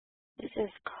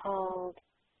is called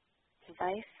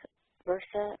vice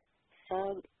versa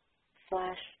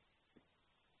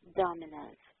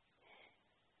sub/dominas.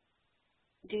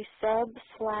 Do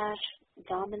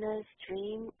sub/dominas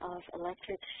dream of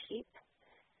electric sheep?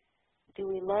 Do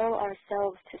we lull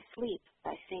ourselves to sleep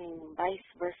by singing vice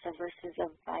versa verses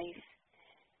of vice,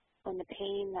 when the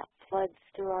pain that floods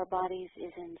through our bodies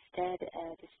is instead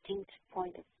a distinct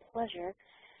point of pleasure?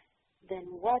 Then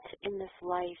what in this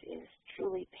life is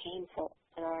truly painful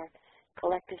that our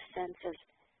collective sense of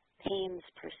pain's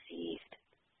perceived?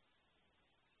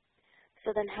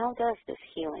 So then how does this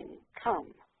healing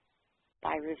come?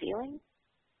 By revealing?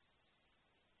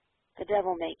 The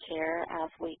devil may care as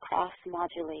we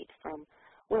cross-modulate from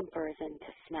whimpers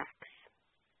into smacks.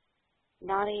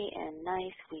 Naughty and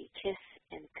nice we kiss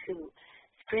and coo,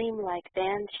 scream like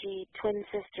banshee twin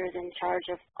sisters in charge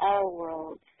of all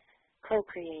worlds,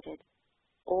 co-created,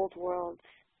 old worlds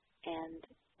and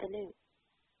the new.